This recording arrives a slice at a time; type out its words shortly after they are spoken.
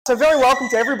So very welcome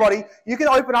to everybody. You can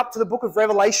open up to the book of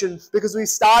Revelation because we've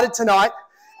started tonight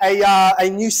a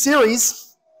new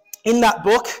series in that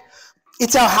book.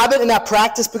 It's our habit and our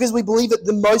practice because we believe that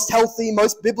the most healthy,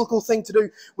 most biblical thing to do,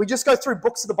 we just go through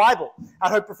books of the Bible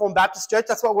at Hope Reformed Baptist Church.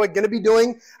 That's what we're going to be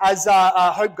doing as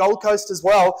Hope Gold Coast as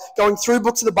well, going through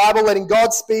books of the Bible, letting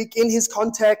God speak in his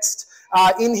context,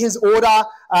 in his order,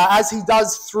 as he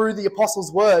does through the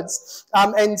apostles' words.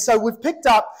 And so we've picked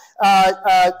up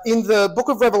in the book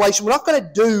of Revelation. We're not going to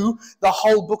do the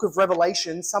whole book of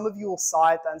Revelation. Some of you will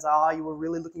sigh at that and say, you were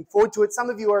really looking forward to it. Some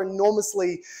of you are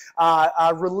enormously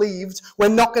relieved. We're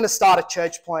not going to start a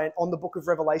church plant on the book of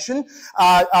Revelation,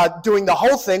 doing the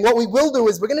whole thing. What we will do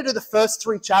is we're going to do the first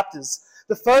 3 chapters.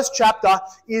 The first chapter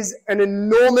is an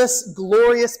enormous,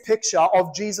 glorious picture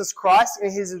of Jesus Christ in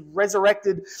his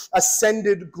resurrected,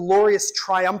 ascended, glorious,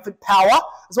 triumphant power.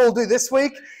 That's what we'll do this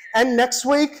week and next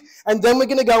week. And then we're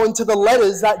going to go into the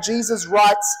letters that Jesus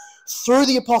writes through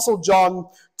the Apostle John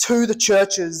to the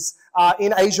churches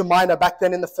in Asia Minor back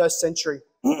then in the 1st century.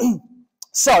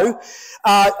 So,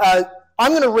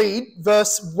 I'm going to read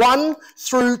verse 1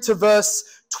 through to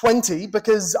verse 20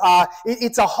 because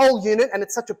it's a whole unit and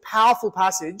it's such a powerful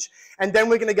passage. And then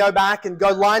we're going to go back and go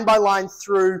line by line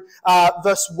through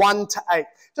verse 1 to 8.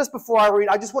 Just before I read,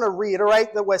 I just want to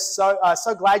reiterate that we're so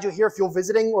glad you're here. If you're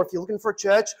visiting or if you're looking for a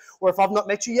church or if I've not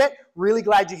met you yet, really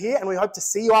glad you're here and we hope to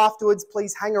see you afterwards.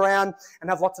 Please hang around and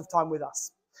have lots of time with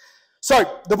us.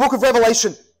 So, the book of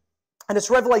Revelation. And it's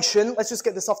Revelation. Let's just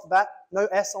get this off the bat. No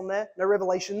S on there. No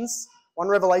Revelations. One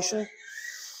Revelation.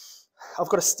 I've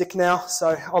got a stick now,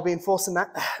 so I'll be enforcing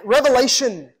that.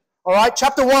 Revelation, all right,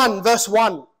 chapter 1, verse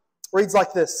 1, reads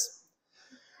like this.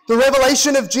 The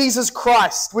revelation of Jesus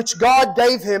Christ, which God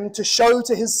gave him to show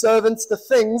to his servants the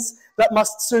things that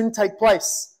must soon take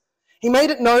place. He made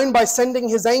it known by sending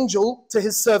his angel to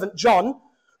his servant John,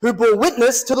 who bore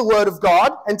witness to the word of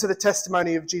God and to the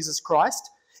testimony of Jesus Christ,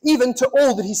 even to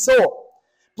all that he saw.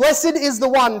 Blessed is the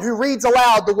one who reads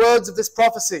aloud the words of this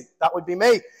prophecy. That would be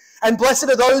me. And blessed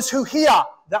are those who hear,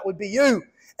 that would be you,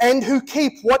 and who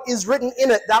keep what is written in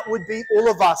it, that would be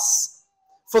all of us,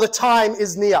 for the time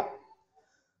is near.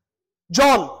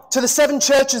 John, to the 7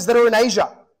 churches that are in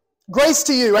Asia, grace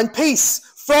to you and peace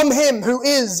from him who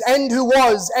is, and who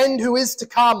was, and who is to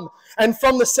come, and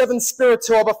from the 7 spirits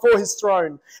who are before his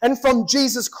throne, and from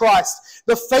Jesus Christ,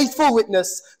 the faithful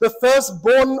witness, the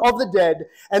firstborn of the dead,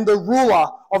 and the ruler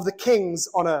of the kings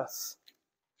on earth.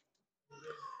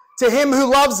 To him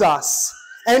who loves us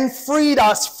and freed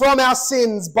us from our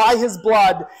sins by his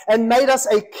blood and made us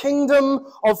a kingdom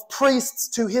of priests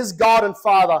to his God and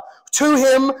Father. To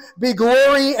him be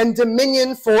glory and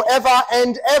dominion forever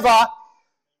and ever.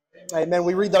 Amen.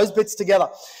 We read those bits together.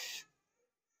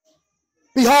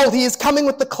 Behold, he is coming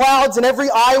with the clouds, and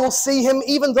every eye will see him,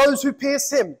 even those who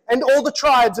pierce him, and all the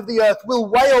tribes of the earth will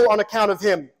wail on account of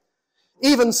him.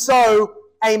 Even so,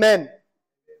 amen.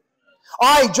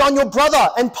 I, John, your brother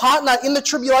and partner in the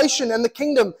tribulation and the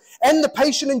kingdom and the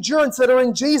patient endurance that are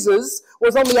in Jesus,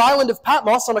 was on the island of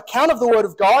Patmos on account of the word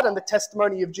of God and the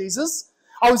testimony of Jesus.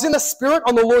 I was in the Spirit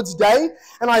on the Lord's day,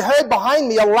 and I heard behind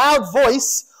me a loud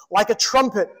voice like a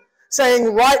trumpet,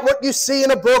 saying, write what you see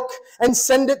in a book and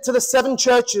send it to the 7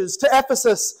 churches, to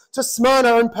Ephesus, to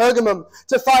Smyrna and Pergamum,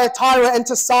 to Thyatira and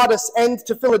to Sardis and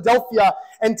to Philadelphia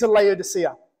and to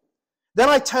Laodicea. Then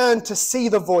I turned to see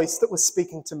the voice that was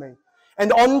speaking to me.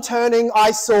 And on turning,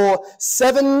 I saw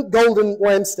 7 golden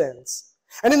lampstands.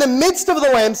 And in the midst of the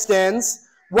lampstands,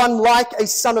 one like a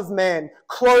son of man,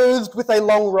 clothed with a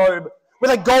long robe, with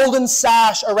a golden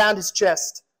sash around his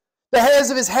chest. The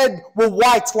hairs of his head were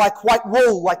white like white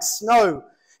wool, like snow.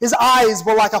 His eyes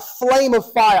were like a flame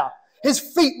of fire. His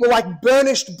feet were like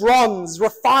burnished bronze,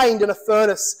 refined in a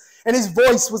furnace. And his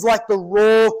voice was like the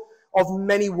roar of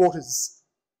many waters.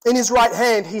 In his right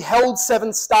hand he held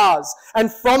 7 stars,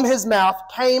 and from his mouth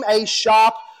came a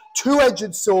sharp,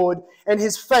 2-edged sword, and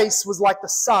his face was like the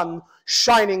sun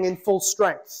shining in full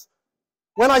strength.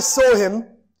 When I saw him,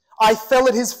 I fell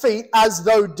at his feet as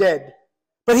though dead.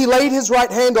 But he laid his right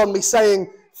hand on me,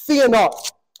 saying, fear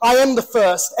not, I am the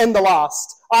first and the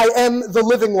last. I am the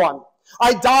living one.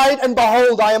 I died, and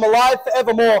behold, I am alive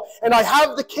forevermore, and I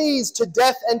have the keys to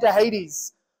death and to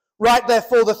Hades. Write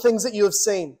therefore the things that you have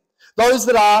seen, those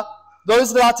that are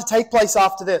to take place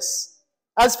after this.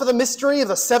 As for the mystery of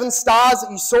the 7 stars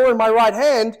that you saw in my right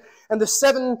hand, and the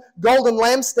 7 golden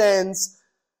lampstands,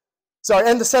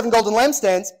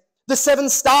 the 7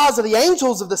 stars are the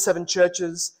angels of the 7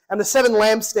 churches, and the 7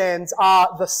 lampstands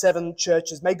are the 7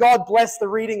 churches. May God bless the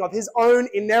reading of his own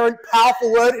inerrant,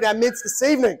 powerful word in our midst this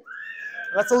evening.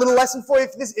 That's a little lesson for you.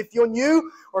 If you're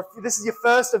new, or if this is your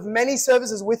first of many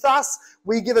services with us,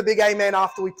 we give a big amen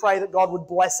after we pray that God would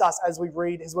bless us as we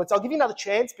read His Word. So I'll give you another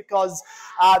chance because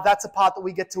that's a part that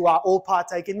we get to all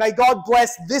partake in. May God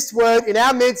bless this Word in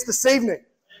our midst this evening.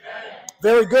 Amen.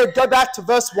 Very good. Go back to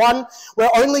verse 1. We're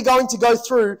only going to go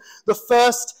through the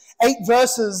first 8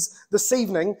 verses this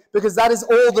evening because that is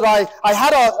all that I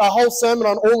had a whole sermon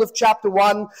on all of chapter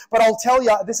 1, but I'll tell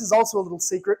you, this is also a little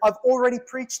secret. I've already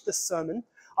preached this sermon.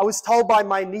 I was told by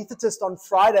my anaesthetist on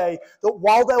Friday that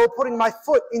while they were putting my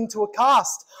foot into a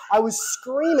cast, I was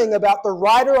screaming about the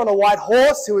rider on a white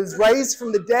horse who is raised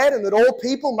from the dead and that all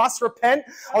people must repent.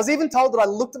 I was even told that I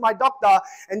looked at my doctor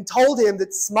and told him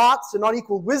that smarts do not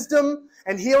equal wisdom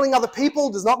and healing other people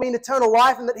does not mean eternal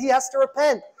life and that he has to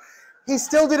repent. He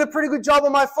still did a pretty good job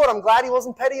on my foot. I'm glad he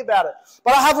wasn't petty about it.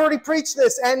 But I have already preached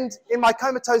this, and in my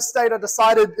comatose state, I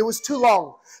decided it was too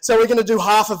long. So we're going to do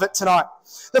half of it tonight.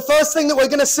 The first thing that we're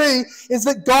going to see is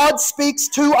that God speaks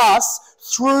to us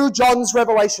through John's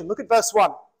revelation. Look at verse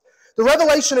 1. The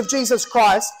revelation of Jesus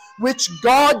Christ, which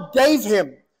God gave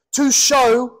him to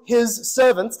show his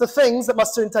servants the things that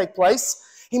must soon take place.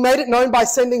 He made it known by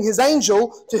sending his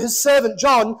angel to his servant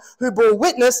John, who bore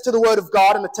witness to the word of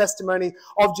God and the testimony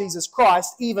of Jesus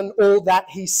Christ, even all that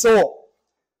he saw.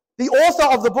 The author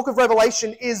of the book of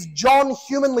Revelation is John,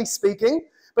 humanly speaking,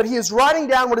 but he is writing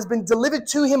down what has been delivered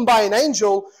to him by an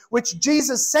angel, which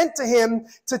Jesus sent to him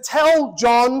to tell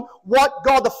John what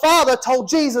God the Father told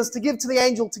Jesus to give to the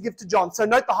angel to give to John. So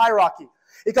note the hierarchy.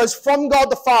 It goes from God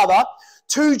the Father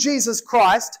to Jesus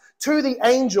Christ, to the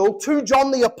angel, to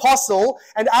John the Apostle,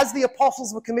 and as the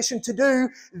apostles were commissioned to do,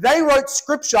 they wrote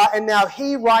scripture, and now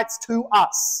he writes to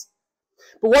us.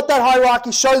 But what that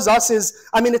hierarchy shows us is,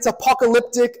 it's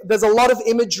apocalyptic, there's a lot of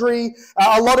imagery,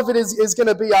 a lot of it is going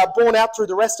to be borne out through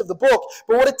the rest of the book,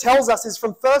 but what it tells us is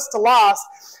from first to last,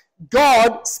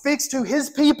 God speaks to his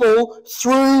people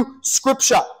through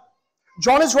scripture.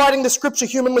 John is writing the scripture,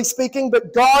 humanly speaking,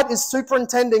 but God is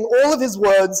superintending all of his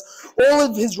words, all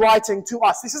of his writing to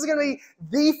us. This is going to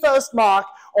be the first mark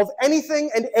of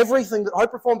anything and everything that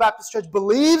Hope Reformed Baptist Church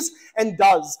believes and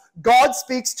does. God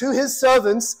speaks to his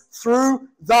servants through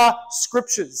the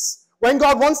scriptures. When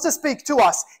God wants to speak to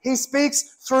us, he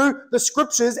speaks through the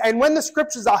scriptures, and when the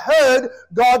scriptures are heard,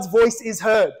 God's voice is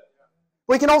heard.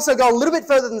 We can also go a little bit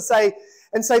further than say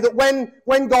that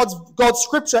when God's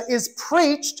scripture is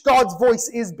preached, God's voice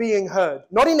is being heard.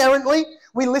 Not inherently,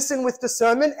 we listen with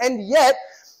discernment, and yet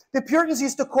the Puritans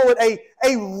used to call it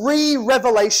a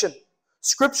re-revelation.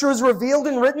 Scripture is revealed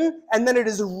and written, and then it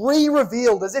is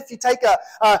re-revealed, as if you take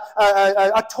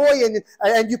a toy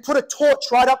and you put a torch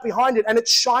right up behind it, and it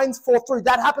shines forth through.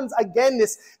 That happens again,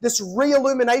 this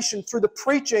re-illumination through the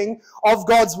preaching of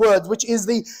God's words, which is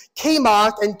the key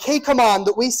mark and key command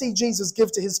that we see Jesus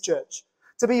give to his church.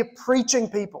 To be a preaching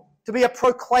people, to be a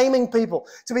proclaiming people,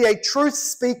 to be a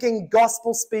truth-speaking,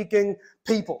 gospel-speaking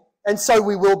people. And so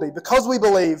we will be, because we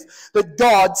believe that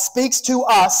God speaks to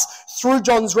us through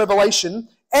John's revelation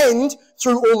and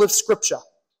through all of Scripture.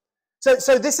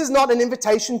 So this is not an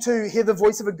invitation to hear the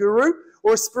voice of a guru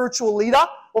or a spiritual leader,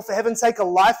 or for heaven's sake, a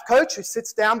life coach who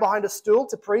sits down behind a stool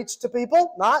to preach to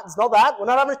people. No, it's not that. We're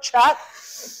not having a chat.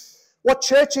 What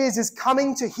church is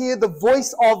coming to hear the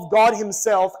voice of God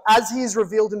himself as he has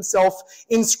revealed himself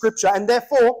in Scripture. And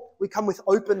therefore, we come with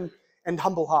open and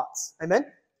humble hearts. Amen?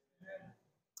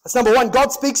 That's number one.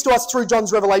 God speaks to us through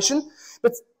John's revelation.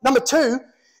 But number two,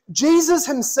 Jesus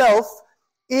himself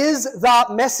is the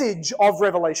message of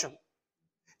revelation.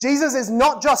 Jesus is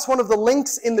not just one of the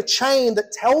links in the chain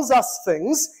that tells us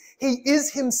things. He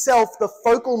is himself the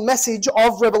focal message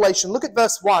of revelation. Look at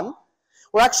verse 1.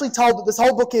 We're actually told that this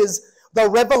whole book is the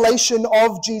revelation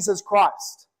of Jesus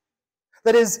Christ.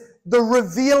 That is, the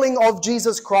revealing of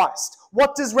Jesus Christ.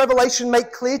 What does Revelation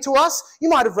make clear to us? You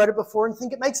might have read it before and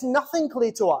think it makes nothing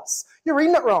clear to us. You're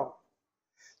reading it wrong.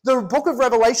 The book of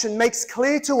Revelation makes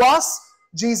clear to us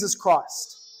Jesus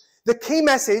Christ. The key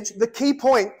message, the key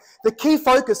point, the key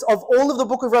focus of all of the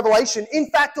book of Revelation, in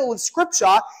fact all of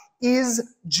Scripture,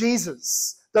 is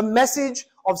Jesus. The message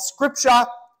of Scripture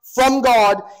from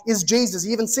God is Jesus.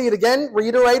 You even see it again,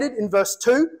 reiterated in verse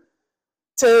 2.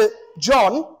 To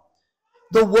John,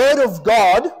 the word of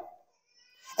God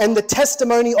and the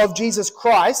testimony of Jesus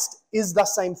Christ is the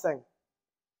same thing.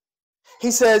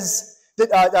 He says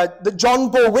that John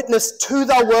bore witness to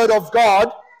the word of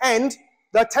God and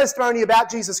the testimony about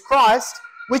Jesus Christ,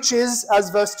 which is, as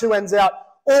verse 2 ends out,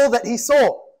 all that he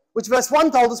saw, which verse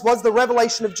 1 told us was the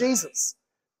revelation of Jesus.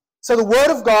 So the word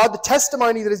of God, the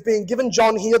testimony that is being given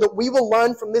John here that we will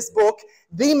learn from this book,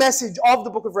 the message of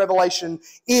the book of Revelation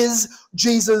is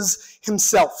Jesus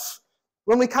himself.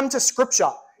 When we come to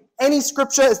Scripture, any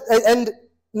Scripture, and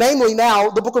namely now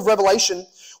the book of Revelation,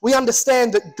 we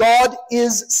understand that God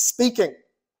is speaking.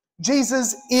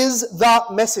 Jesus is the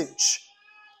message.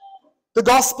 The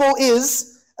gospel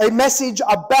is a message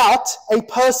about a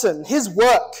person, his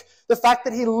work, the fact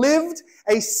that he lived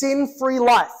a sin-free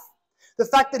life, the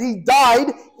fact that he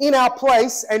died in our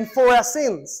place and for our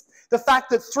sins, the fact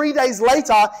that 3 days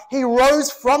later he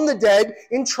rose from the dead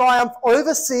in triumph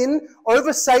over sin,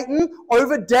 over Satan,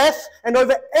 over death, and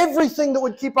over everything that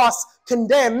would keep us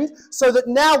condemned, so that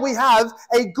now we have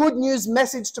a good news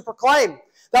message to proclaim.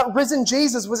 That risen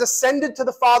Jesus was ascended to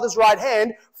the Father's right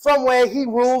hand, from where he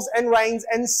rules and reigns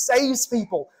and saves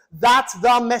people. That's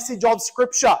the message of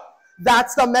Scripture.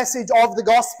 That's the message of the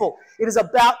gospel. It is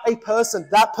about a person.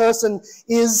 That person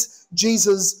is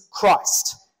Jesus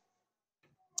Christ.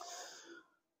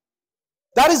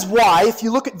 That is why, if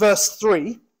you look at verse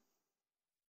 3,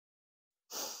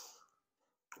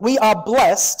 we are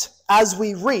blessed as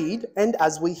we read and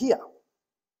as we hear.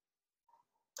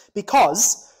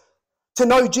 Because to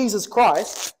know Jesus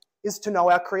Christ is to know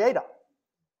our Creator.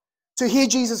 To hear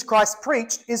Jesus Christ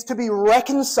preached is to be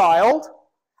reconciled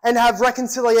and have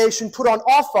reconciliation put on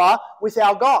offer with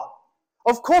our God.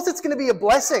 Of course, it's going to be a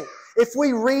blessing if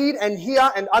we read and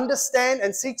hear and understand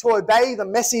and seek to obey the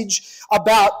message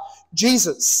about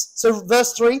Jesus. So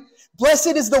verse 3,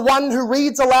 blessed is the one who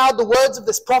reads aloud the words of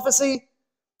this prophecy,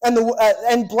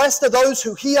 and blessed are those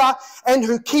who hear and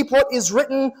who keep what is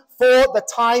written, for the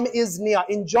time is near.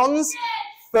 In John's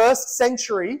first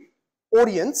century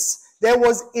audience, there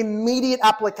was immediate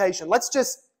application.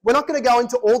 We're not going to go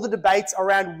into all the debates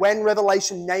around when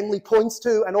Revelation namely points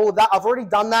to and all of that. I've already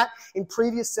done that in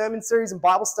previous sermon series and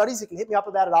Bible studies. You can hit me up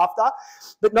about it after.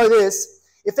 But know this,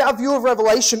 if our view of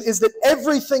Revelation is that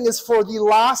everything is for the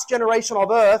last generation of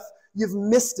earth, you've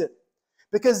missed it.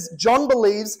 Because John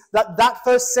believes that that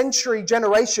first century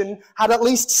generation had at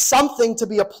least something to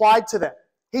be applied to them.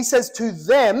 He says to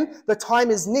them, the time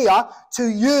is near. To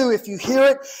you, if you hear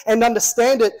it and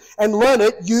understand it and learn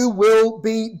it, you will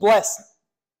be blessed.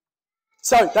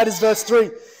 So that is verse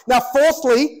 3. Now,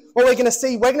 fourthly, what we're going to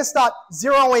see, we're going to start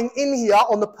zeroing in here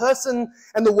on the person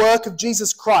and the work of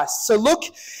Jesus Christ. So look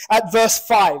at verse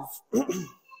 5.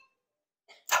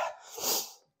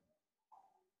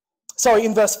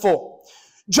 In verse 4.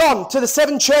 John, to the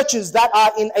 7 churches that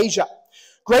are in Asia,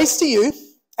 grace to you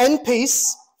and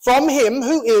peace from him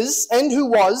who is and who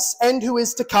was and who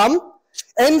is to come,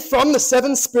 and from the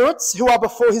 7 spirits who are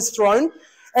before his throne,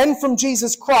 and from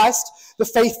Jesus Christ, the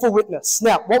faithful witness.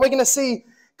 Now, what we're going to see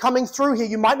coming through here,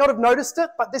 you might not have noticed it,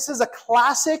 but this is a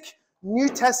classic New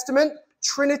Testament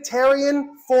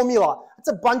Trinitarian formula. It's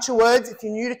a bunch of words. If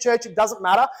you're new to church, it doesn't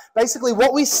matter. Basically,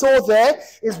 what we saw there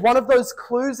is one of those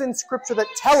clues in Scripture that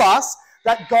tell us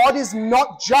that God is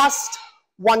not just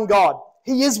one God.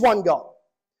 He is one God.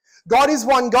 God is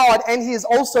one God, and he is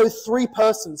also 3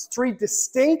 persons, 3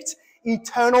 distinct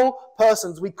eternal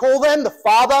persons. We call them the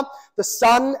Father, the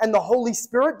Son, and the Holy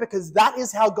Spirit because that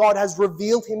is how God has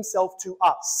revealed himself to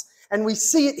us. And we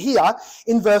see it here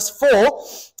in verse 4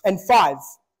 and 5.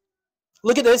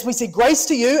 Look at this. We see grace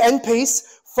to you and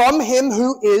peace from him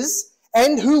who is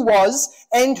and who was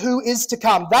and who is to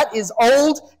come. That is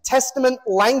Old Testament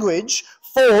language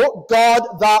for God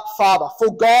the Father,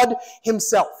 for God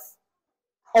himself.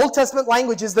 Old Testament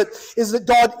language is that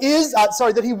God is,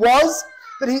 that he was,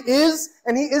 that he is,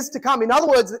 and he is to come. In other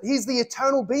words, that he's the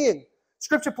eternal being.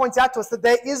 Scripture points out to us that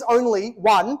there is only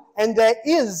one, and there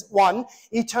is one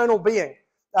eternal being.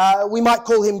 We might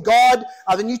call him God.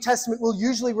 The New Testament will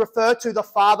usually refer to the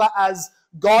Father as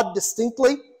God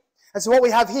distinctly. And so what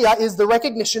we have here is the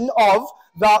recognition of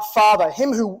the Father,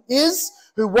 him who is,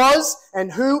 who was,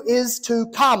 and who is to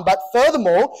come. But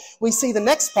furthermore, we see the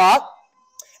next part,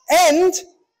 and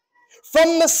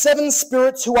from the 7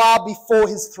 spirits who are before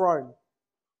his throne.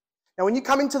 Now, when you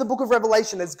come into the book of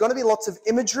Revelation, there's going to be lots of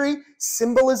imagery,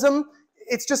 symbolism.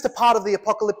 It's just a part of the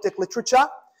apocalyptic literature.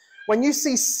 When you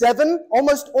see 7,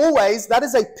 almost always, that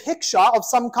is a picture of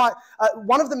some kind.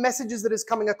 One of the messages that is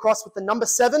coming across with the number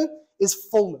 7 is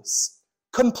fullness,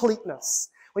 completeness.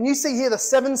 When you see here the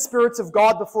 7 spirits of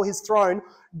God before his throne,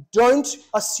 don't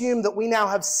assume that we now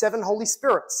have 7 Holy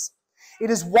Spirits. It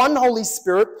is one Holy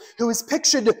Spirit who is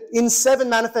pictured in 7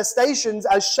 manifestations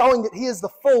as showing that he is the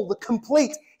full, the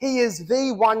complete. He is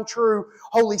the one true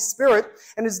Holy Spirit,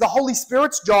 and it's the Holy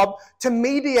Spirit's job to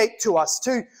mediate to us,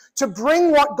 to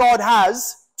bring what God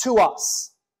has to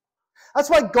us. That's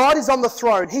why God is on the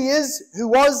throne. He is, who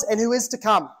was, and who is to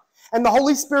come. And the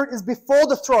Holy Spirit is before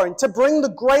the throne to bring the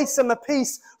grace and the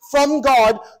peace from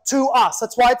God to us.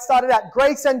 That's why it started out,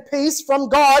 grace and peace from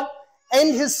God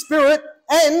and his Spirit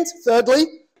And thirdly,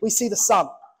 we see the Son.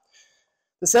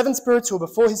 The seven spirits who are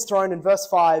before his throne in verse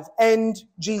 5, and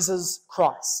Jesus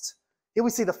Christ. Here we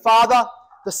see the Father,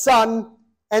 the Son,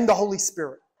 and the Holy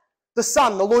Spirit. The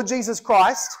Son, the Lord Jesus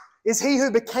Christ, is he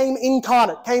who became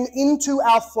incarnate, came into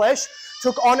our flesh,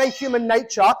 took on a human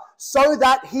nature so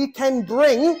that he can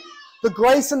bring the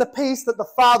grace and the peace that the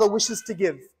Father wishes to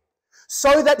give.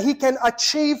 So that he can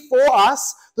achieve for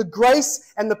us the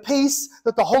grace and the peace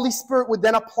that the Holy Spirit would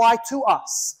then apply to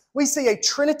us. We see a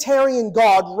Trinitarian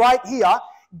God right here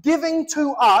giving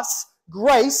to us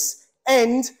grace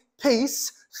and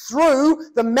peace through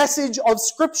the message of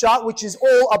Scripture, which is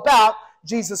all about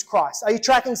Jesus Christ. Are you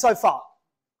tracking so far?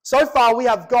 So far, we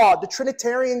have God, the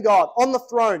Trinitarian God, on the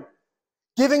throne,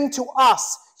 giving to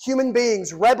us, human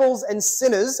beings, rebels and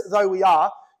sinners, though we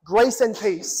are, grace and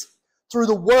peace through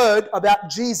the word about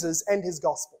Jesus and his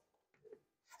gospel.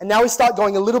 And now we start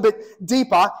going a little bit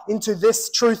deeper into this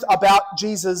truth about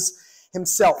Jesus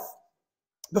himself.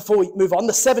 Before we move on,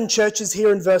 the seven churches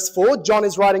here in verse 4, John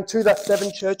is writing to the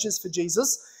seven churches for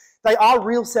Jesus. They are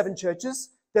real seven churches.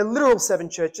 They're literal seven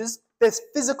churches. There's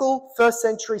physical first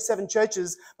century seven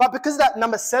churches, but because that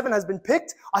number 7 has been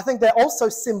picked, I think they're also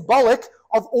symbolic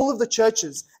of all of the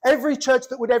churches, every church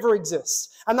that would ever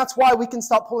exist. And that's why we can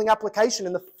start pulling application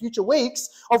in the future weeks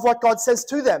of what God says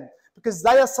to them, because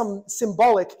they are some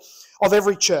symbolic of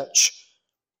every church.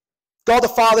 God the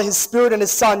Father, his Spirit, and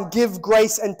his Son give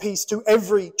grace and peace to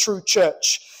every true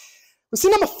church. We see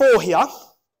number 4 here.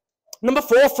 Number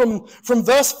 4 from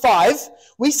verse 5,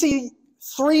 we see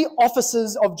 3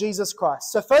 offices of Jesus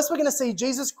Christ. So first we're going to see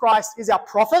Jesus Christ is our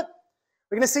prophet.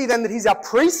 We're going to see then that he's our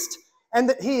priest and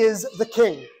that he is the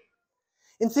king.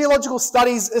 In theological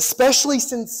studies, especially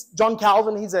since John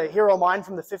Calvin, he's a hero of mine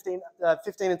from the 15 and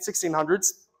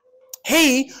 1600s,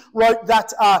 he wrote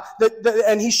that,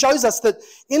 and he shows us that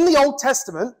in the Old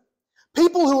Testament,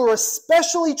 people who were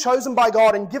especially chosen by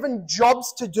God and given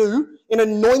jobs to do in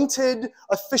anointed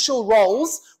official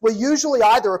roles were usually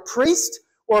either a priest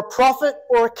or a prophet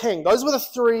or a king. Those were the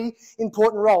 3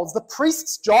 important roles. The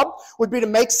priest's job would be to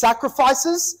make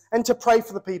sacrifices and to pray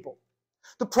for the people.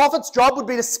 The prophet's job would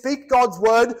be to speak God's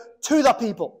word to the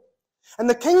people. And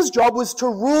the king's job was to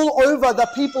rule over the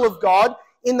people of God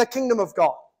in the kingdom of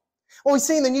God. What we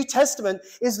see in the New Testament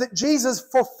is that Jesus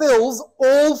fulfills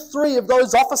all 3 of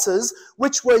those offices,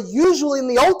 which were usually in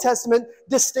the Old Testament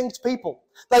distinct people.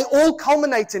 They all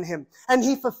culminate in him, and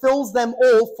he fulfills them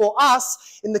all for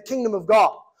us in the kingdom of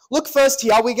God. Look first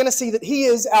here, we're going to see that he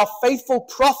is our faithful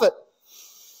prophet.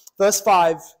 Verse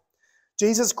 5,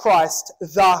 Jesus Christ,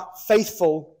 the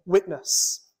faithful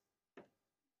witness.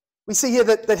 We see here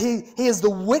that he is the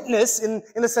witness in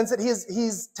the sense that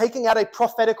he's taking out a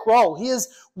prophetic role. He is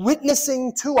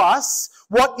witnessing to us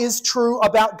what is true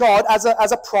about God as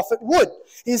a prophet would.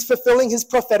 He's fulfilling his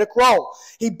prophetic role.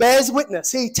 He bears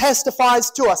witness. He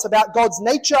testifies to us about God's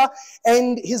nature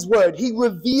and his word. He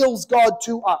reveals God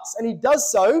to us. And he does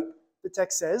so, the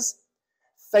text says,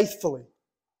 faithfully,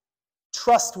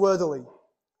 trustworthily,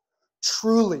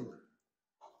 truly,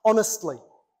 honestly.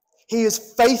 He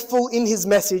is faithful in his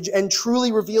message and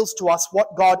truly reveals to us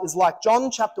what God is like.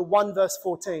 John chapter 1 verse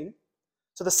 14,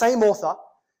 so the same author,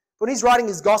 when he's writing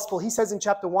his gospel, he says in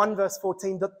chapter 1 verse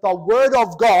 14 that the word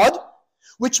of God,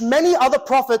 which many other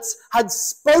prophets had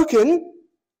spoken,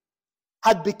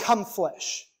 had become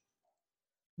flesh.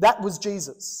 That was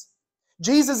Jesus.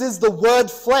 Jesus is the word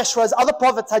flesh, whereas other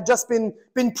prophets had just been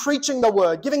preaching the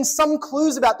word, giving some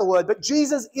clues about the word, but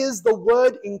Jesus is the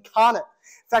word incarnate.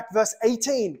 In fact, verse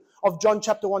 18 of John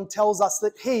chapter 1 tells us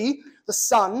that he, the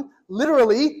Son,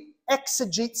 literally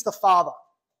exegetes the Father.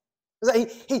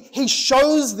 He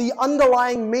shows the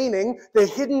underlying meaning, the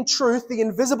hidden truth, the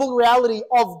invisible reality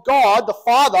of God, the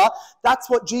Father. That's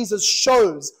what Jesus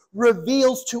shows,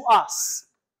 reveals to us.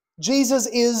 Jesus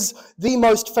is the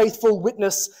most faithful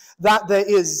witness that there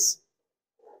is.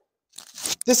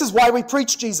 This is why we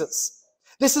preach Jesus.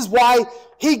 This is why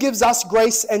he gives us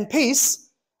grace and peace.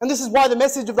 And this is why the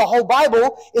message of the whole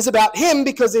Bible is about him,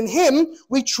 because in him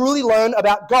we truly learn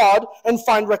about God and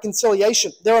find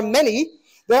reconciliation. There are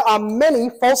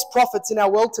many false prophets in our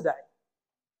world today.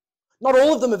 Not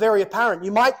all of them are very apparent.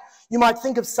 You might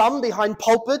think of some behind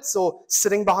pulpits or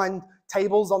sitting behind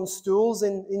tables on stools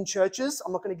in churches.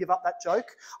 I'm not going to give up that joke.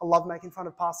 I love making fun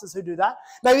of pastors who do that.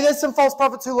 Maybe there's some false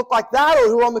prophets who look like that, or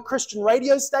who are on the Christian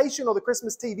radio station or the Christian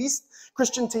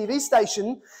TV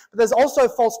station. But there's also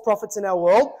false prophets in our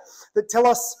world that tell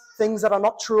us things that are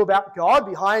not true about God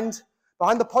behind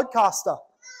the podcaster,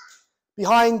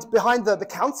 behind the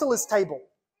counselor's table,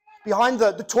 behind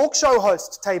the talk show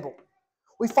host table.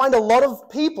 We find a lot of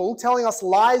people telling us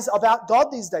lies about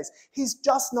God these days. He's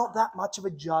just not that much of a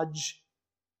judge.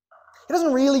 He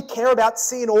doesn't really care about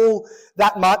sin all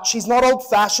that much. He's not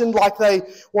old-fashioned like they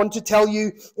want to tell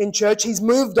you in church. He's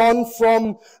moved on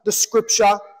from the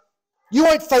scripture. You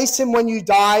won't face him when you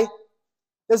die.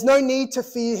 There's no need to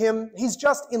fear him. He's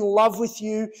just in love with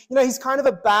you. You know, he's kind of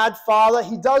a bad father.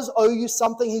 He does owe you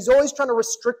something. He's always trying to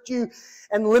restrict you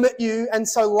and limit you. And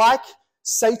so like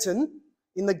Satan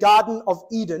in the Garden of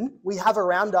Eden, we have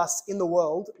around us in the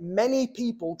world many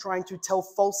people trying to tell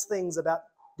false things about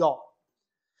God.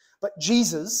 But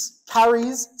Jesus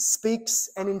carries, speaks,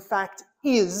 and in fact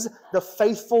is the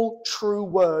faithful, true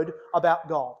word about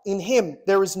God. In him,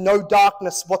 there is no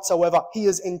darkness whatsoever. He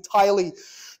is entirely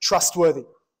trustworthy.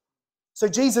 So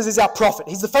Jesus is our prophet.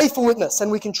 He's the faithful witness,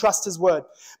 and we can trust his word.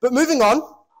 But moving on,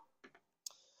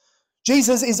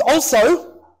 Jesus is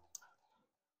also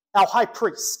our high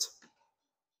priest.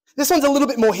 This one's a little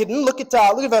bit more hidden. Look at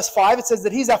verse 5. It says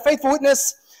that he's our faithful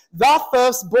witness, the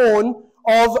firstborn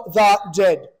of the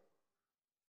dead.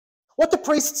 What do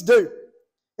priests do?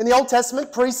 In the Old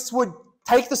Testament, priests would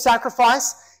take the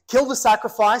sacrifice, kill the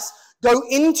sacrifice, go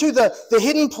into the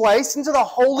hidden place, into the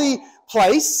holy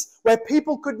place where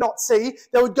people could not see.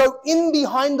 They would go in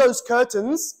behind those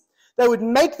curtains. They would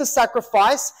make the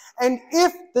sacrifice, and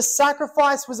if the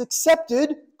sacrifice was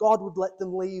accepted, God would let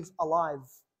them leave alive.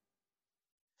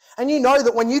 And you know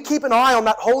that when you keep an eye on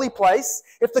that holy place,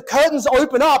 if the curtains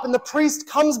open up and the priest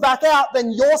comes back out,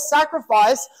 then your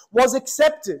sacrifice was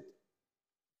accepted.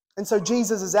 And so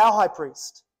Jesus is our high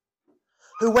priest,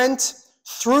 who went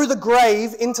through the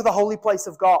grave into the holy place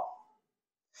of God,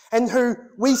 and who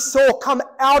we saw come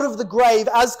out of the grave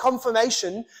as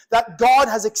confirmation that God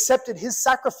has accepted his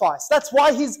sacrifice. That's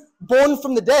why he's born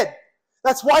from the dead.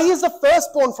 That's why he's the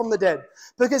firstborn from the dead,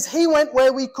 because he went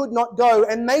where we could not go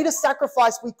and made a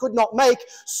sacrifice we could not make,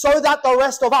 so that the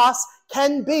rest of us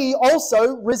can be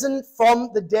also risen from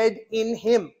the dead in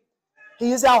him.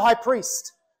 He is our high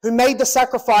priest who made the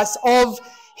sacrifice of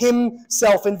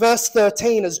himself. In verse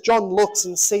 13, as John looks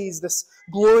and sees this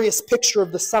glorious picture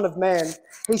of the Son of Man,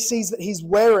 he sees that he's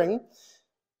wearing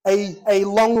a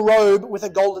long robe with a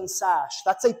golden sash.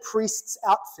 That's a priest's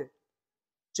outfit.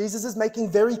 Jesus is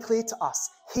making very clear to us,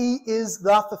 he is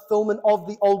the fulfillment of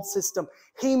the old system.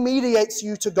 He mediates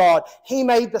you to God. He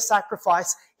made the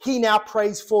sacrifice. He now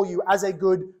prays for you as a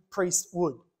good priest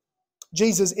would.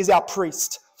 Jesus is our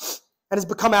priest and has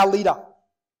become our leader.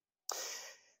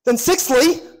 Then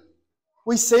sixthly,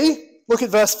 we see, look at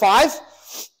verse 5,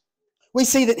 we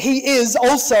see that he is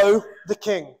also the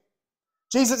king.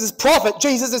 Jesus is prophet,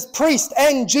 Jesus is priest,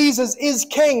 and Jesus is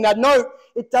king. Now note,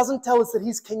 it doesn't tell us that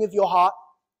he's king of your heart.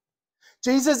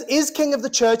 Jesus is king of the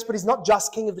church, but he's not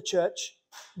just king of the church.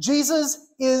 Jesus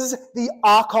is the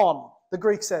archon, the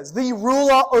Greek says, the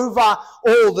ruler over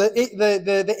all.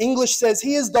 The English says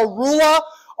he is the ruler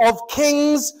of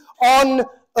kings on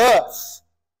earth.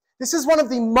 This is one of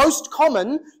the most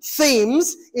common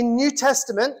themes in New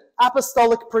Testament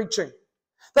apostolic preaching.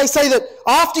 They say that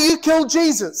after you killed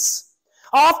Jesus,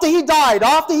 after he died,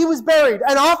 after he was buried,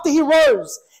 and after he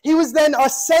rose, he was then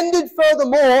ascended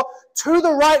furthermore to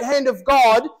the right hand of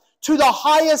God, to the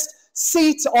highest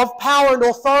seat of power and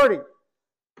authority.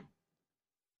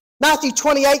 Matthew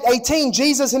 28:18,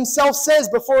 Jesus himself says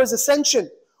before his ascension,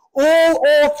 all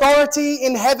authority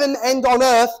in heaven and on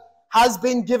earth has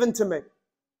been given to me.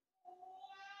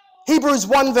 Hebrews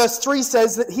 1 verse 3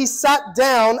 says that he sat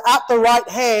down at the right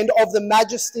hand of the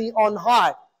majesty on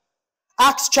high.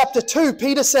 Acts chapter 2,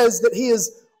 Peter says that he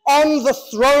is on the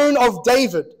throne of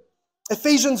David.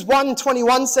 Ephesians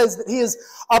 1:21 says that he is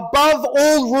above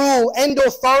all rule and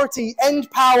authority and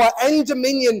power and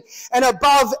dominion and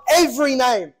above every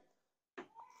name.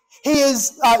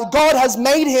 God has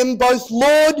made him both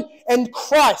Lord and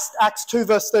Christ, Acts 2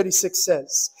 verse 36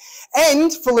 says.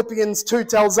 And Philippians 2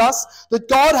 tells us that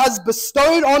God has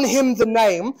bestowed on him the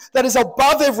name that is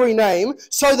above every name,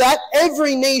 so that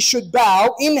every knee should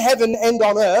bow in heaven and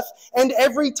on earth, and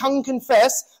every tongue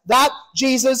confess that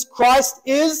Jesus Christ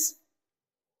is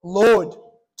Lord,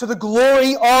 to the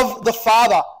glory of the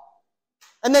Father.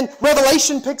 And then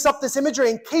Revelation picks up this imagery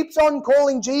and keeps on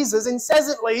calling Jesus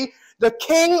incessantly the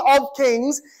King of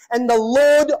Kings and the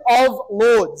Lord of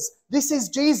Lords. This is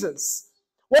Jesus.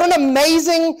 What an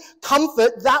amazing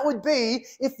comfort that would be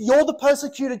if you're the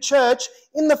persecuted church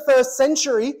in the first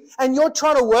century and you're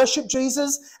trying to worship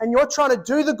Jesus and you're trying to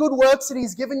do the good works that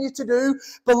he's given you to do,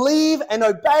 believe and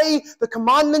obey the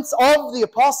commandments of the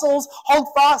apostles, hold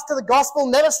fast to the gospel,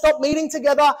 never stop meeting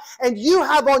together, and you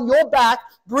have on your back,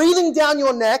 breathing down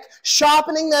your neck,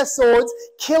 sharpening their swords,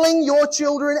 killing your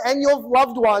children and your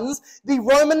loved ones, the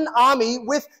Roman army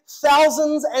with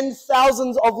thousands and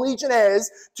thousands of legionnaires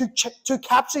to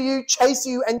capture you, chase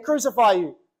you, and crucify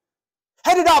you.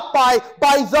 Headed up by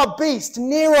the beast,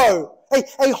 Nero,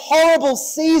 a horrible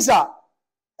Caesar.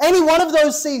 Any one of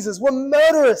those Caesars were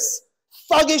murderous,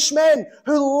 thuggish men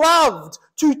who loved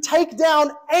to take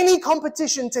down any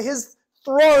competition to his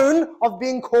throne of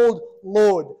being called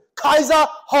Lord. Kaiser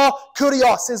ho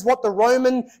Kurios is what the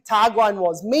Roman tagline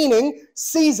was, meaning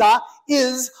Caesar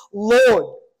is Lord.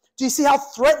 Do you see how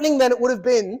threatening then it would have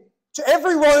been to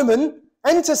every Roman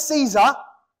and to Caesar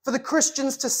for the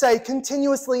Christians to say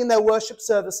continuously in their worship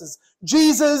services,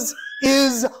 Jesus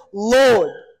is Lord.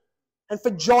 And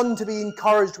for John to be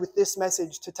encouraged with this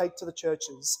message to take to the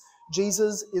churches,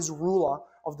 Jesus is ruler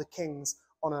of the kings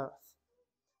on earth.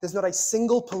 There's not a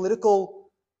single political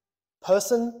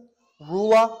person,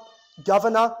 ruler,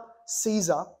 governor,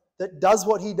 Caesar, that does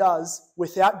what he does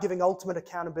without giving ultimate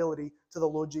accountability to the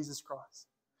Lord Jesus Christ.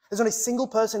 There's not a single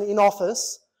person in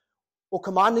office or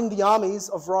commanding the armies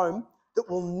of Rome that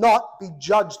will not be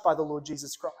judged by the Lord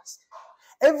Jesus Christ.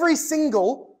 Every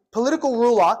single political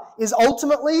ruler is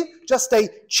ultimately just a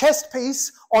chess piece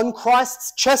on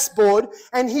Christ's chessboard,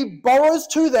 and he borrows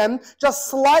to them just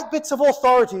slight bits of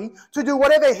authority to do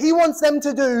whatever he wants them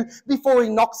to do before he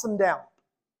knocks them down,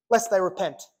 lest they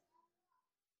repent.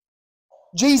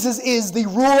 Jesus is the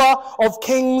ruler of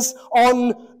kings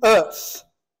on earth.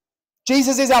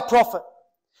 Jesus is our prophet.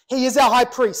 He is our high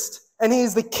priest. And he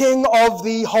is the king of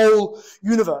the whole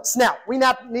universe. Now, we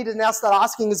need to now start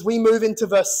asking as we move into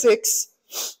verse 6,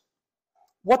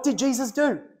 what did Jesus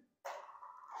do?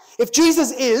 If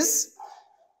Jesus is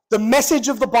the message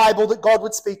of the Bible that God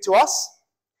would speak to us,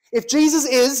 if Jesus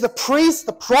is the priest,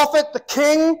 the prophet, the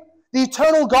king, the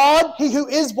eternal God, he who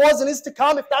is, was, and is to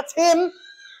come, if that's him,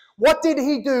 what did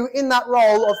he do in that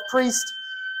role of priest,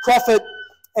 prophet,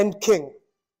 and king?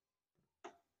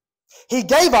 He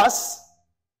gave us,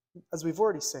 as we've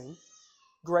already seen,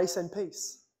 grace and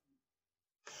peace.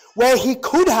 Where he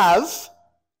could have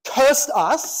cursed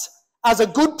us, as a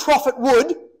good prophet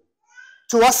would,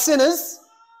 to us sinners,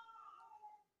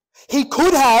 he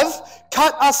could have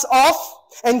cut us off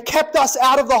and kept us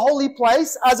out of the holy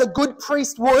place, as a good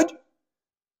priest would.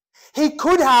 He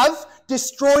could have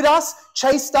destroyed us,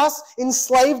 chased us,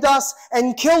 enslaved us,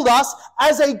 and killed us,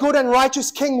 as a good and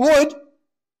righteous king would.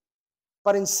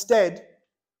 But instead,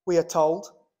 we are told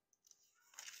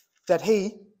that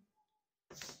he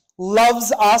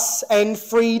loves us and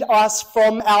freed us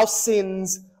from our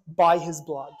sins by his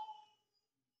blood.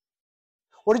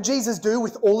 What did Jesus do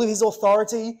with all of his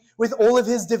authority, with all of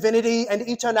his divinity and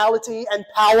eternality and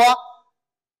power?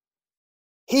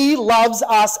 He loves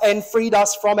us and freed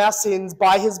us from our sins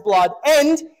by his blood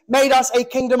and made us a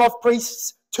kingdom of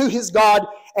priests to his God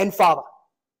and Father.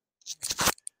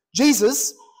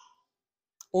 Jesus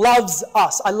loves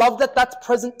us. I love that that's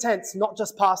present tense, not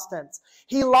just past tense.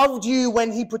 He loved you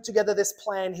when he put together this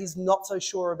plan. He's not so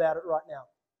sure about it right now.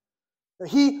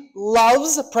 He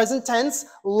loves, present tense,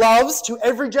 loves to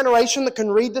every generation that can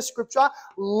read the scripture,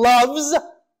 loves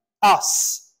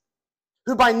us,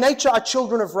 who by nature are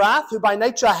children of wrath, who by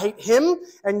nature hate him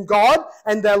and God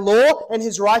and their law and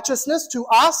his righteousness. To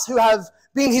us who have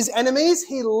been his enemies,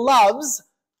 he loves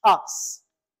us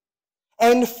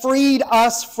and freed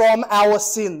us from our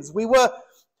sins. We were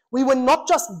not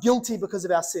just guilty because of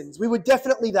our sins. We were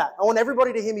definitely that. I want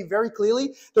everybody to hear me very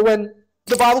clearly that when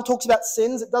the Bible talks about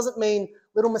sins, it doesn't mean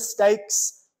little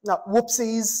mistakes,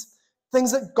 whoopsies,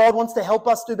 things that God wants to help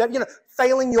us do better.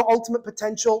 Failing your ultimate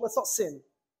potential. That's not sin.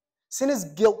 Sin is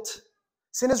guilt.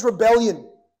 Sin is rebellion.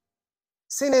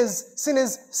 Sin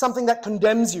is something that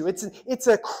condemns you. It's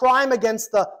a crime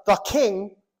against the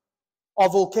King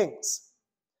of all kings.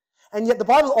 And yet the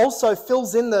Bible also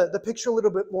fills in the picture a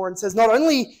little bit more and says not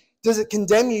only does it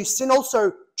condemn you, sin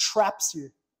also traps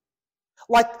you.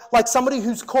 Like somebody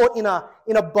who's caught in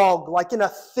a bog, like in a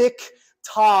thick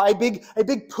tar, a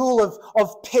big pool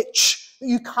of pitch that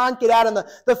you can't get out. And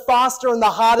the faster and the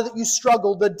harder that you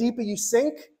struggle, the deeper you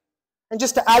sink. And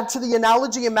just to add to the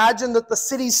analogy, imagine that the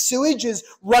city's sewage is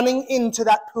running into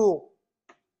that pool.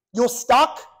 You're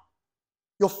stuck.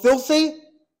 You're filthy.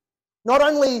 Not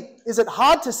only is it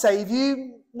hard to save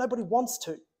you, nobody wants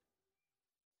to.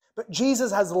 But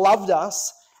Jesus has loved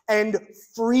us and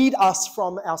freed us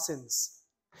from our sins.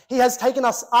 He has taken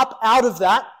us up out of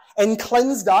that and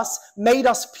cleansed us, made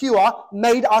us pure,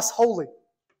 made us holy.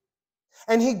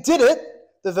 And he did it,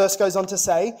 the verse goes on to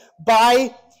say,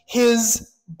 by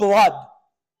his blood.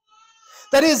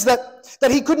 That is,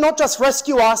 that he could not just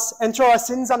rescue us and throw our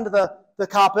sins under the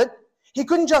carpet. He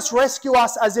couldn't just rescue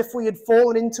us as if we had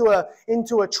fallen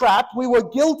into a trap. We were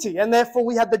guilty, and therefore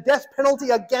we had the death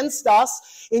penalty against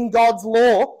us in God's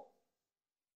law.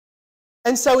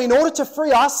 And so in order to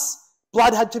free us,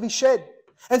 blood had to be shed.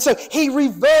 And so he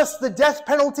reversed the death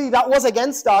penalty that was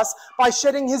against us by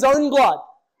shedding his own blood,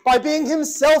 by being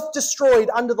himself destroyed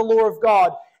under the law of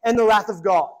God and the wrath of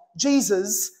God.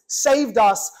 Jesus saved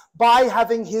us by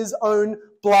having his own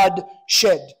blood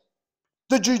shed.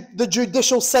 The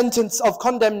judicial sentence of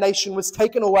condemnation was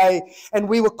taken away, and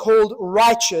we were called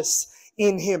righteous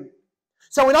in him.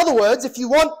 So in other words, if you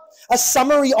want a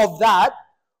summary of that,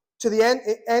 to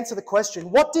answer the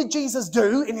question, what did Jesus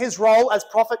do in his role as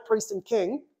prophet, priest, and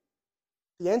king?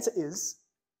 The answer is,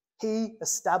 he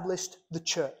established the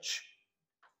church.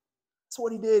 That's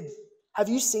what he did. Have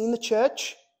you seen the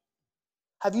church?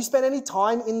 Have you spent any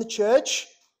time in the church?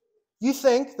 You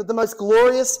think that the most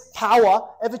glorious power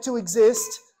ever to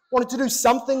exist wanted to do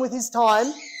something with his time,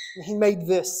 and he made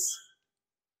this.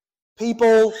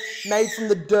 People made from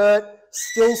the dirt,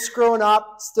 still screwing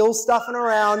up, still stuffing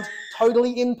around,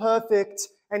 totally imperfect,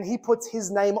 and he puts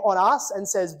his name on us and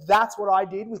says, that's what I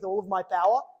did with all of my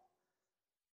power.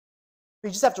 But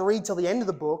you just have to read till the end of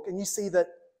the book, and you see that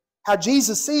how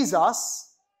Jesus sees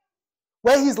us,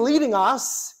 where he's leading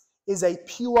us, is a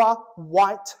pure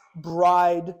white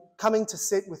bride coming to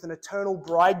sit with an eternal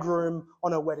bridegroom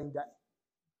on a wedding day.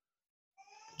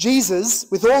 Jesus,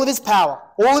 with all of his power,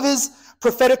 all of his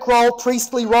prophetic role,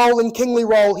 priestly role, and kingly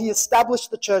role, he established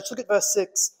the church. Look at verse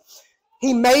 6.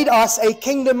 He made us a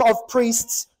kingdom of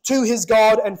priests to his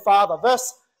God and Father.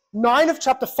 Verse 9 of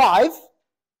chapter 5,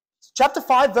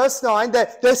 verse 9,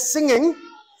 they're singing,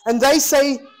 and they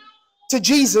say to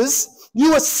Jesus,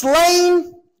 you were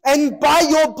slain, and by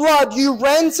your blood you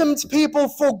ransomed people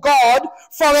for God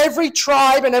from every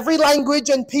tribe and every language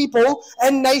and people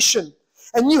and nation.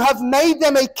 And you have made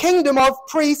them a kingdom of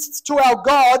priests to our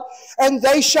God, and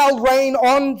they shall reign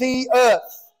on the earth.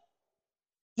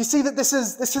 You see that this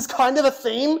is kind of a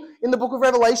theme in the book of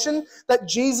Revelation, that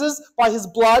Jesus, by his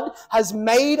blood, has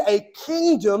made a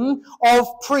kingdom of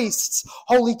priests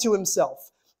holy to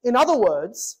himself. In other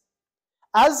words,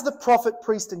 as the prophet,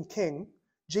 priest, and king,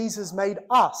 Jesus made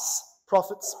us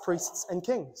prophets, priests, and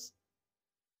kings.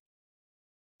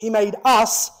 He made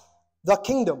us the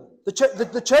kingdom.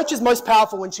 The church is most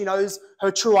powerful when she knows her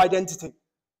true identity.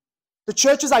 The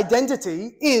church's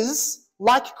identity is,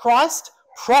 like Christ,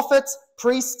 prophets,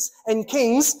 priests, and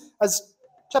kings, as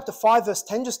chapter 5 verse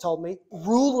 10 just told me,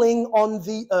 ruling on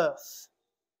the earth.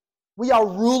 We are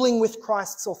ruling with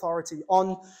Christ's authority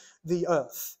on the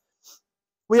earth.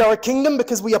 We are a kingdom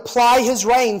because we apply his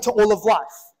reign to all of life.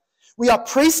 We are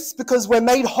priests because we're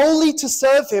made holy to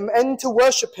serve him and to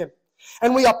worship him.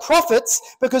 And we are prophets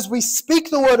because we speak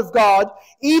the word of God,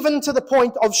 even to the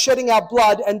point of shedding our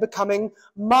blood and becoming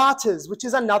martyrs, which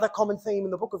is another common theme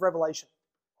in the book of Revelation.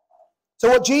 So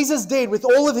what Jesus did with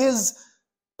all of his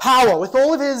power, with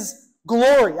all of his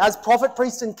glory as prophet,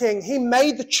 priest, and king, he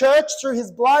made the church through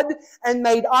his blood and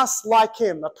made us like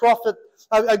him,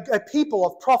 a people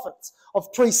of prophets,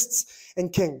 of priests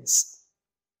and kings.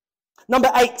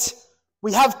 Number 8,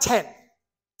 we have 10.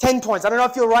 10 points. I don't know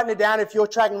if you're writing it down, if you're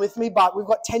tracking with me, but we've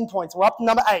got 10 points. We're up to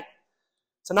number 8.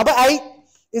 So number 8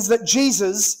 is that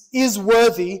Jesus is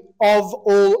worthy of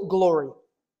all glory.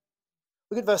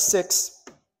 Look at verse 6.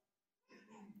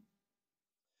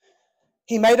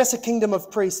 He made us a kingdom of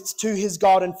priests to his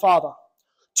God and Father.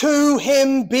 To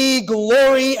him be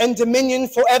glory and dominion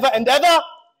forever and ever.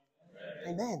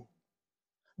 Amen.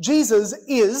 Jesus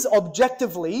is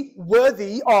objectively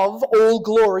worthy of all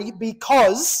glory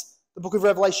because the book of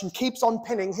Revelation keeps on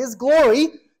pinning his glory.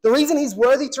 The reason he's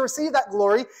worthy to receive that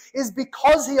glory is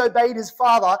because he obeyed his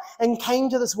Father and came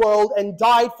to this world and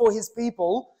died for his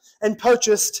people and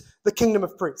purchased the kingdom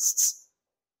of priests.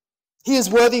 He is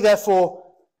worthy, therefore,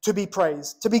 to be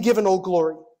praised, to be given all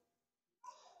glory.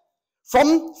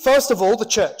 From, first of all, the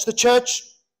church,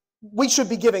 we should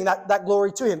be giving that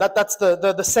glory to him. That's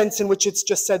the sense in which it's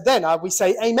just said then. We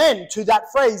say amen to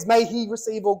that phrase. May he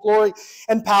receive all glory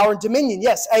and power and dominion.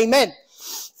 Yes, amen.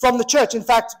 From the church. In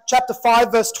fact, chapter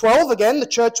 5, verse 12, again, the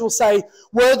church will say,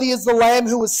 worthy is the Lamb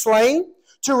who was slain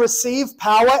to receive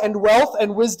power and wealth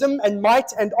and wisdom and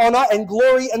might and honor and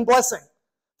glory and blessing.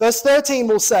 Verse 13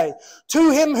 will say, to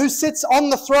him who sits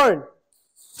on the throne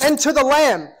and to the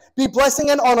Lamb be blessing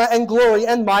and honor and glory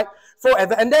and might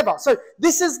forever and ever. So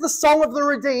this is the song of the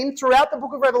redeemed throughout the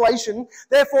book of Revelation.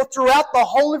 Therefore, throughout the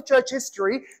whole of church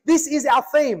history, this is our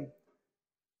theme.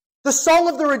 The song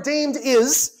of the redeemed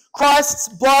is, Christ's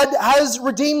blood has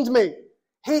redeemed me.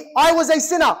 I was a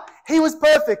sinner. He was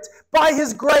perfect. By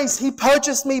his grace, he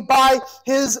purchased me by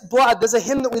his blood. There's a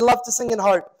hymn that we love to sing in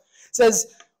hope. It says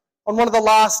on one of the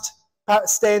last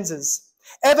stanzas,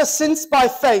 ever since by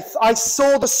faith I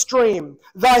saw the stream,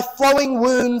 thy flowing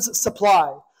wounds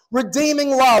supply.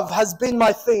 Redeeming love has been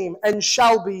my theme and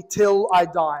shall be till I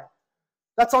die.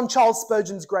 That's on Charles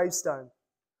Spurgeon's gravestone.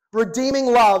 Redeeming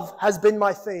love has been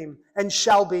my theme and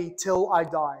shall be till I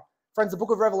die. Friends, the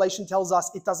book of Revelation tells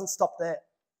us it doesn't stop there.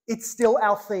 It's still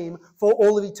our theme for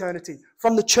all of eternity.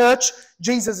 From the church,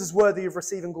 Jesus is worthy of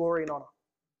receiving glory and honor.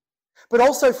 But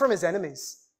also from his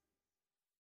enemies.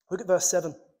 Look at verse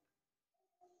 7.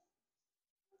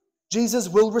 Jesus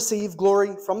will receive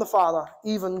glory from the Father,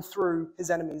 even through his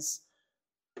enemies.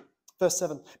 Verse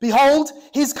 7. Behold,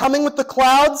 he's coming with the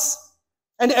clouds,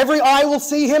 and every eye will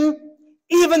see him,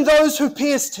 even those who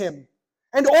pierced him.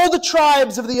 And all the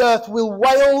tribes of the earth will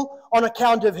wail on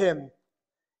account of him.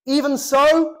 Even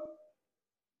so,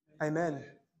 amen.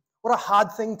 What a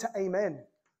hard thing to amen.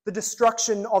 The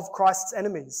destruction of Christ's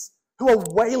enemies, who are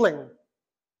wailing,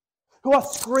 who are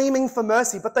screaming for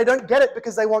mercy, but they don't get it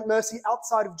because they want mercy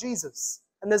outside of Jesus.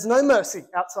 And there's no mercy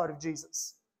outside of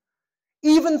Jesus.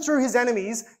 Even through his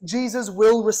enemies, Jesus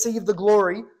will receive the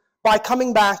glory by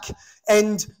coming back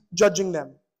and judging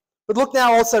them. But look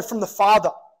now also from the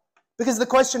Father, because the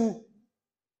question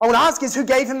I want to ask is, who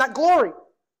gave him that glory?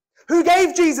 Who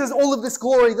gave Jesus all of this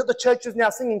glory that the church is now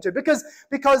singing to? Because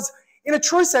in a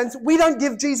true sense, we don't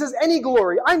give Jesus any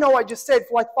glory. I know I just said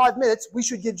for like 5 minutes we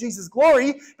should give Jesus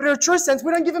glory, but in a true sense,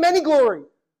 we don't give him any glory.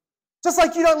 Just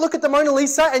like you don't look at the Mona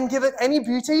Lisa and give it any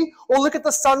beauty, or look at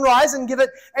the sunrise and give it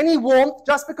any warmth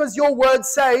just because your words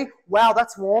say, wow,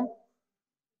 that's warm.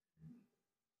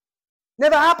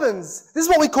 Never happens. This is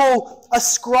what we call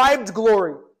ascribed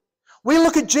glory. We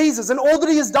look at Jesus and all that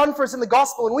he has done for us in the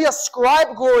gospel, and we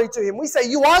ascribe glory to him. We say,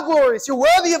 you are glorious, you're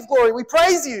worthy of glory, we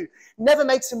praise you. Never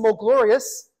makes him more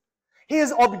glorious. He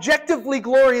is objectively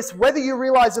glorious whether you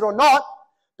realize it or not,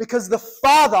 because the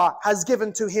Father has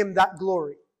given to him that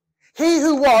glory. He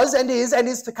who was and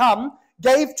is to come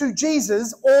gave to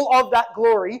Jesus all of that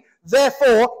glory.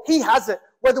 Therefore, he has it,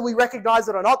 whether we recognize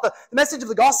it or not. The message of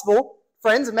the gospel,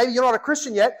 friends, and maybe you're not a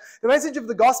Christian yet, the message of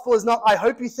the gospel is not, I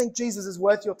hope you think Jesus is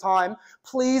worth your time.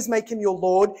 Please make him your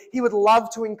Lord. He would love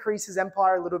to increase his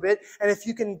empire a little bit, and if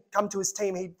you can come to his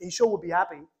team, he sure would be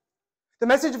happy. The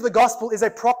message of the gospel is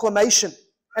a proclamation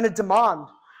and a demand.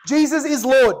 Jesus is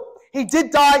Lord. He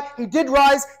did die, he did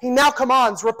rise, he now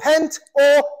commands, repent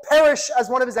or perish as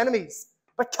one of his enemies.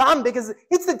 But come, because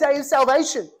it's the day of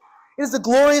salvation. It is the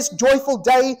glorious, joyful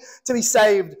day to be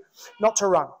saved, not to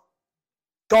run.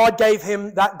 God gave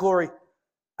him that glory,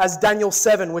 as Daniel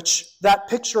 7, which that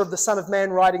picture of the Son of Man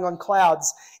riding on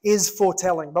clouds is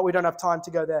foretelling, but we don't have time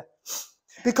to go there.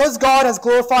 Because God has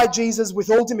glorified Jesus with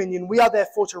all dominion, we are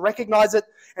therefore to recognize it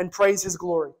and praise his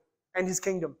glory and his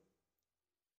kingdom.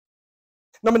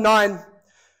 Number 9,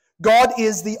 God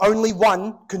is the only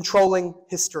one controlling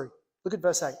history. Look at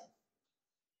verse 8.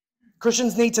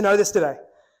 Christians need to know this today.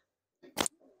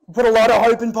 We put a lot of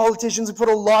hope in politicians, we put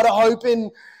a lot of hope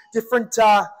in different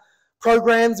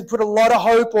programs, we put a lot of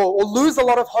hope or lose a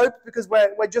lot of hope because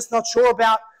we're just not sure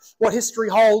about what history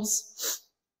holds.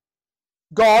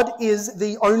 God is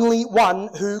the only one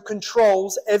who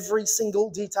controls every single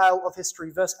detail of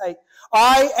history. Verse 8,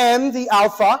 I am the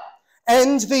Alpha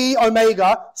and the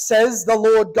Omega, says the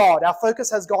Lord God. Our focus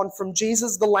has gone from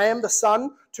Jesus, the Lamb, the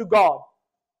Son, to God,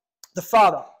 the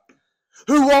Father,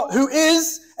 who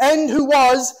is and who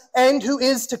was and who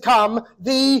is to come,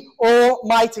 the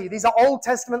Almighty. These are Old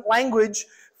Testament language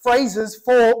phrases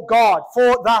for God,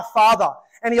 for the Father.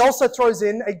 And he also throws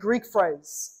in a Greek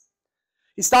phrase.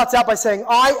 He starts out by saying,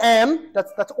 I am,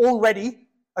 that's already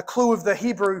a clue of the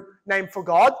Hebrew name for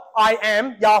God. I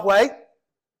am Yahweh.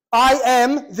 I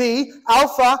am the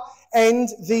Alpha and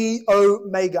the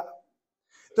Omega.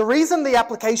 The reason the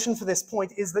application for this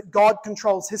point is that God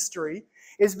controls history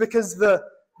is because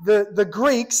the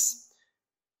Greeks,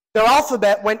 their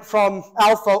alphabet went from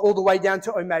Alpha all the way down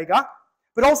to Omega,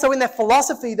 but also in their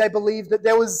philosophy they believed that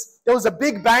there was a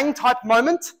Big Bang type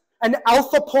moment, an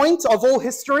alpha point of all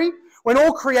history, when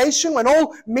all creation, when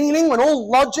all meaning, when all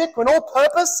logic, when all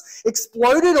purpose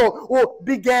exploded or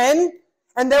began,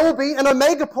 and there will be an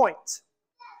omega point.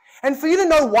 And for you to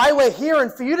know why we're here,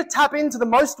 and for you to tap into the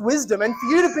most wisdom, and for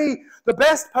you to be the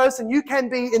best person you can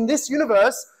be in this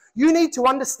universe, you need to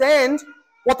understand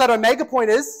what that omega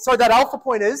point is, so that alpha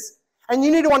point is, And you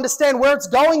need to understand where it's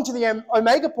going to the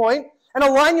omega point and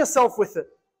align yourself with it.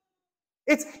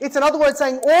 It's in other words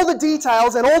saying all the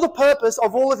details and all the purpose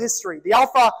of all of history, the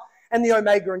Alpha and the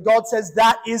Omega. And God says,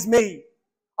 that is me.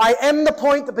 I am the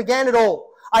point that began it all.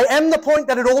 I am the point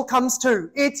that it all comes to.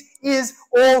 It is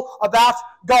all about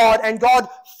God, and God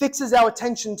fixes our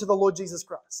attention to the Lord Jesus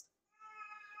Christ.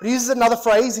 But he uses another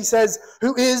phrase. He says,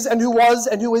 who is and who was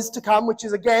and who is to come, which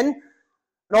is again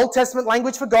an Old Testament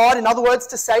language for God. In other words,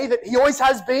 to say that he always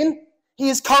has been, he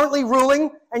is currently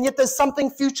ruling, and yet there's something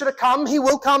future to come. He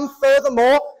will come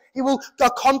furthermore. He will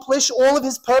accomplish all of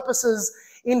his purposes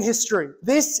in history.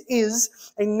 This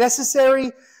is a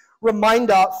necessary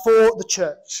reminder for the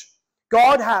church.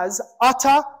 God has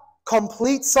utter,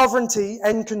 complete sovereignty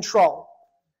and control.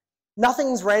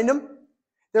 Nothing's random.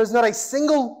 There's not a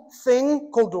single thing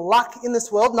called luck in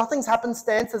this world. Nothing's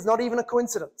happenstance. There's not even a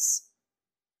coincidence.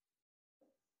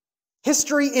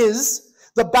 History is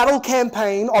the battle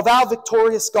campaign of our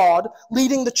victorious God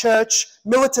leading the church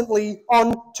militantly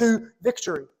on to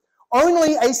victory.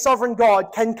 Only a sovereign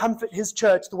God can comfort his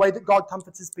church the way that God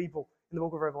comforts his people in the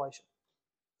book of Revelation.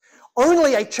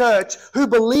 Only a church who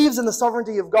believes in the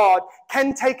sovereignty of God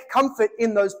can take comfort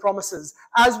in those promises.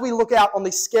 As we look out on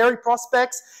the scary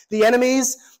prospects, the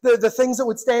enemies, the things that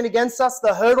would stand against us,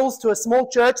 the hurdles to a small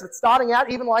church that's starting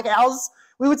out even like ours,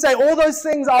 we would say all those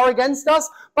things are against us,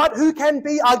 but who can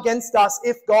be against us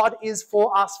if God is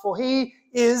for us? For he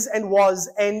is and was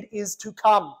and is to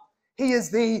come. He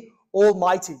is the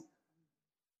Almighty.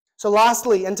 So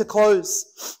lastly, and to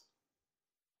close,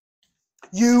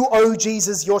 you owe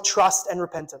Jesus your trust and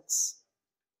repentance.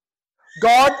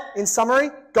 God, in summary,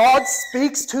 God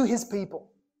speaks to his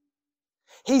people.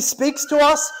 He speaks to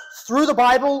us through the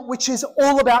Bible, which is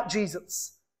all about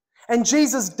Jesus. And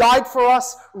Jesus died for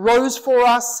us, rose for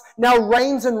us, now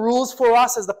reigns and rules for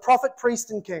us as the prophet,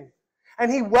 priest, and king.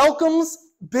 And he welcomes,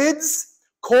 bids,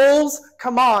 calls,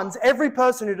 commands every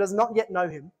person who does not yet know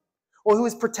him, or who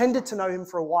has pretended to know him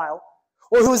for a while,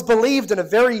 or who has believed in a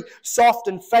very soft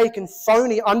and fake and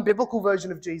phony, unbiblical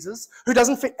version of Jesus, who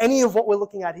doesn't fit any of what we're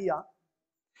looking at here.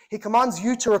 He commands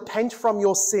you to repent from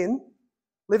your sin,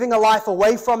 living a life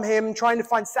away from him, trying to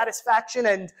find satisfaction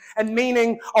and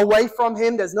meaning away from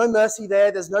him. There's no mercy there.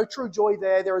 There's no true joy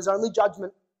there. There is only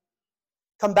judgment.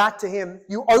 Come back to him.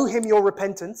 You owe him your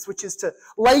repentance, which is to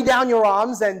lay down your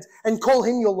arms and call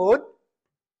him your Lord.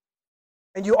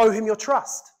 And you owe him your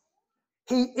trust.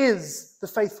 He is the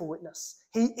faithful witness.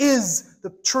 He is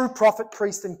the true prophet,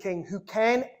 priest, and king who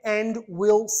can and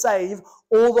will save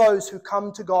all those who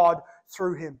come to God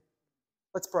through him.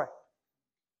 Let's pray.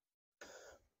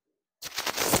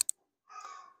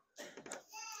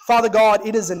 Father God,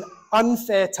 it is an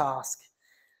unfair task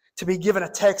to be given a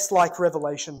text like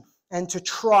Revelation and to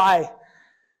try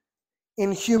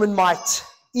in human might,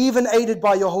 even aided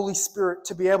by your Holy Spirit,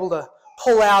 to be able to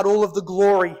pull out all of the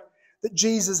glory that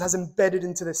Jesus has embedded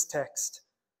into this text.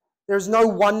 There's no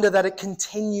wonder that it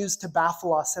continues to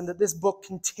baffle us and that this book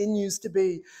continues to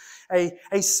be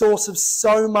a source of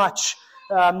so much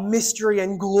mystery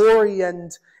and glory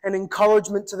and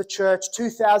encouragement to the church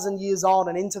 2,000 years on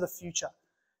and into the future.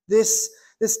 This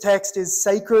text is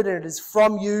sacred and it is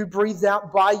from you, breathed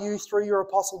out by you through your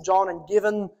Apostle John and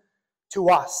given to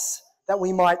us that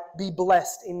we might be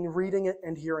blessed in reading it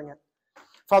and hearing it.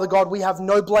 Father God, we have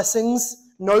no blessings,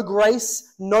 no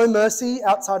grace, no mercy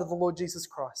outside of the Lord Jesus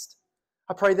Christ.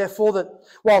 I pray therefore that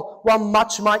while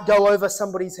much might go over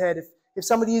somebody's head, if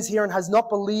somebody is here and has not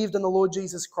believed in the Lord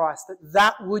Jesus Christ,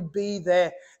 that would be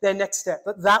their next step,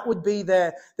 that would be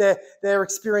their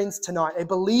experience tonight, a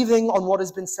believing on what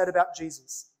has been said about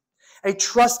Jesus, a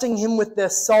trusting him with their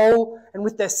soul and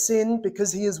with their sin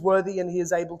because he is worthy and he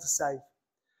is able to save.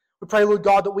 We pray, Lord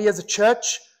God, that we as a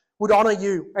church would honor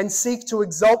you and seek to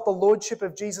exalt the lordship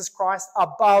of Jesus Christ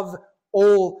above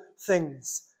all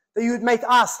things. That you would make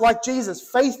us, like Jesus,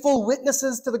 faithful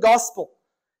witnesses to the gospel.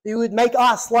 That you would make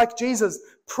us, like Jesus,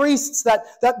 priests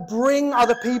that bring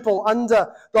other people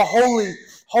under the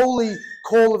holy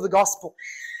call of the gospel.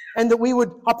 And that we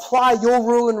would apply your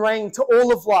rule and reign to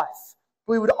all of life.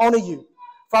 We would honor you,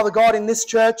 Father God, in this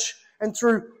church and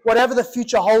through whatever the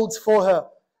future holds for her.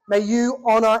 May you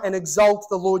honor and exalt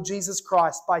the Lord Jesus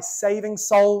Christ by saving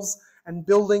souls and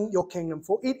building your kingdom.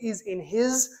 For it is in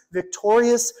his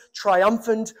victorious,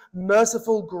 triumphant,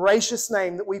 merciful, gracious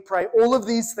name that we pray all of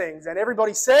these things. And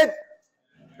everybody said,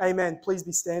 Amen. Please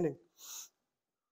be standing.